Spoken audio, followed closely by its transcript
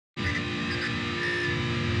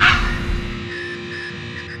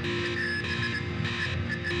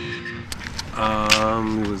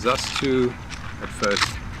It was us two at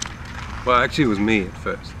first. Well, actually it was me at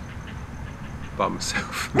first. By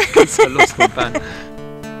myself, because I lost my band.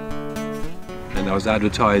 And I was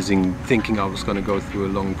advertising, thinking I was going to go through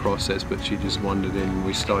a long process, but she just wandered in.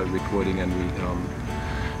 We started recording and we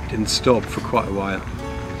didn't stop for quite a while.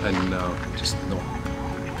 And just not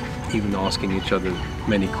even asking each other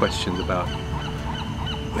many questions about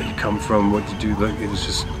where you come from, what you do. Like, it was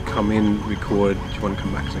just come in, record, do you want to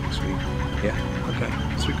come back next week? Yeah, okay,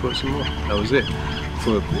 let's record some more. That was it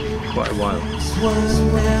for quite a while.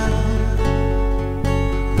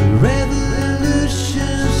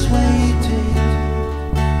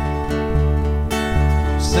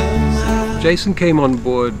 Jason came on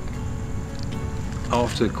board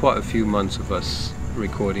after quite a few months of us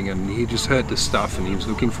recording, and he just heard the stuff and he was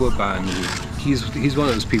looking for a band. He's one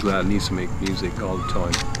of those people that needs to make music all the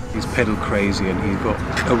time. He's pedal crazy and he's got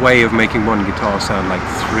a way of making one guitar sound like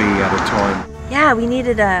three at a time. Yeah, we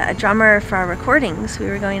needed a drummer for our recordings. We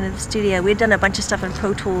were going into the studio. We had done a bunch of stuff in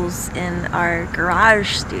Pro Tools in our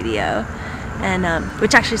garage studio, and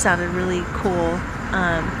which actually sounded really cool.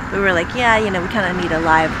 We were like, yeah, you know, we kind of need a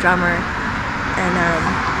live drummer. And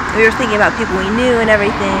we were thinking about people we knew and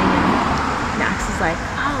everything. And Max was like,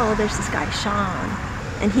 oh, there's this guy, Sean.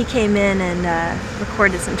 And he came in and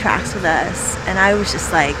recorded some tracks with us. And I was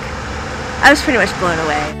just like, I was pretty much blown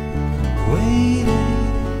away.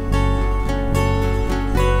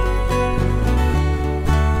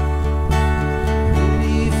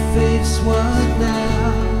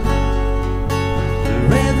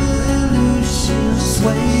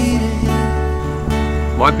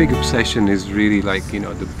 My big obsession is really like, you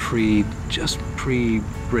know, the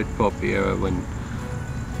pre-Britpop era when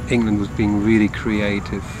England was being really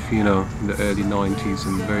creative, you know, in the early 90s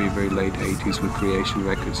and very, very late 80s with Creation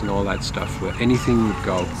Records and all that stuff, where anything would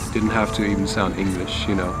go. It didn't have to even sound English,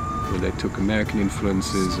 you know, where they took American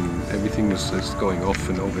influences and everything was just going off,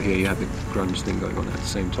 and over here you had the grunge thing going on at the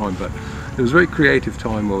same time. But it was a very creative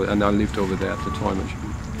time, and I lived over there at the time, which you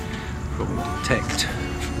can probably detect.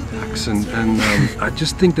 And I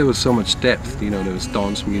just think there was so much depth, you know. There was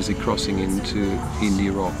dance music crossing into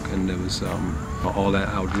indie rock, and there was all that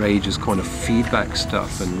outrageous kind of feedback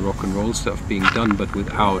stuff and rock and roll stuff being done, but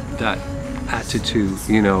without that attitude,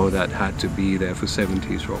 you know, that had to be there for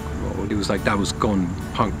 70s rock and roll. It was like that was gone,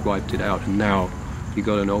 punk wiped it out, and now you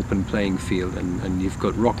got an open playing field, and you've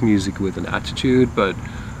got rock music with an attitude, but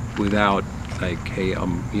without like, hey,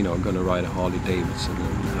 I'm gonna ride a Harley Davidson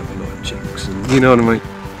and have a lot of chicks, and you know what I mean.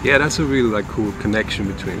 Yeah, that's a really like cool connection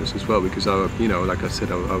between us as well, because you know, like I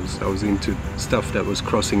said, I was into stuff that was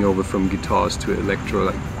crossing over from guitars to electro.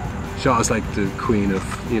 Like Char's like the queen of,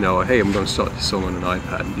 you know, hey, I'm gonna start this song on an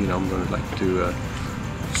iPad, you know, I'm gonna like do a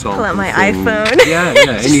song. Pull out my iPhone. Yeah,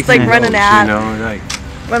 anything. Just like run an ad. You know, like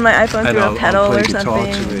run my iPhone through a pedal I'll play or guitar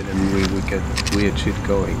something. to it, and we would get weird shit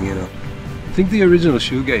going, you know. I think the original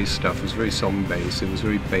shoegaze stuff was very song-based. It was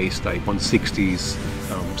very based like on 60s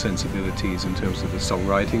sensibilities in terms of the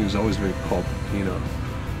songwriting. It was always very pop, you know,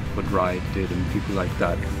 what Riot did and people like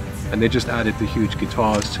that. And they just added the huge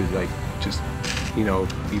guitars to like just, you know,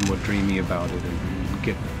 be more dreamy about it and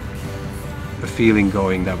get a feeling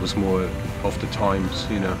going that was more of the times,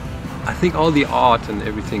 you know. I think all the art and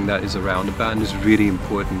everything that is around the band is really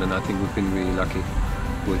important, and I think we've been really lucky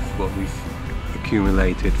with what we've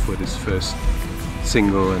accumulated for this first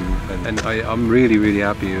single, and I'm really, really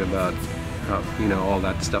happy about how, you know, all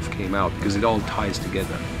that stuff came out, because it all ties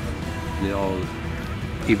together and it all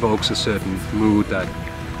evokes a certain mood that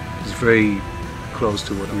is very close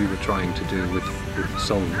to what we were trying to do with the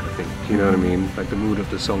song, I think, you know what I mean? Like the mood of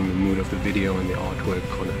the song, the mood of the video and the artwork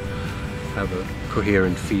kind of have a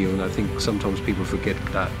coherent feel, and I think sometimes people forget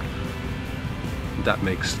that that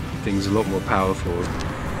makes things a lot more powerful.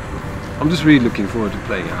 I'm just really looking forward to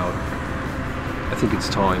playing out. I think it's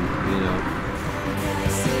time, you know.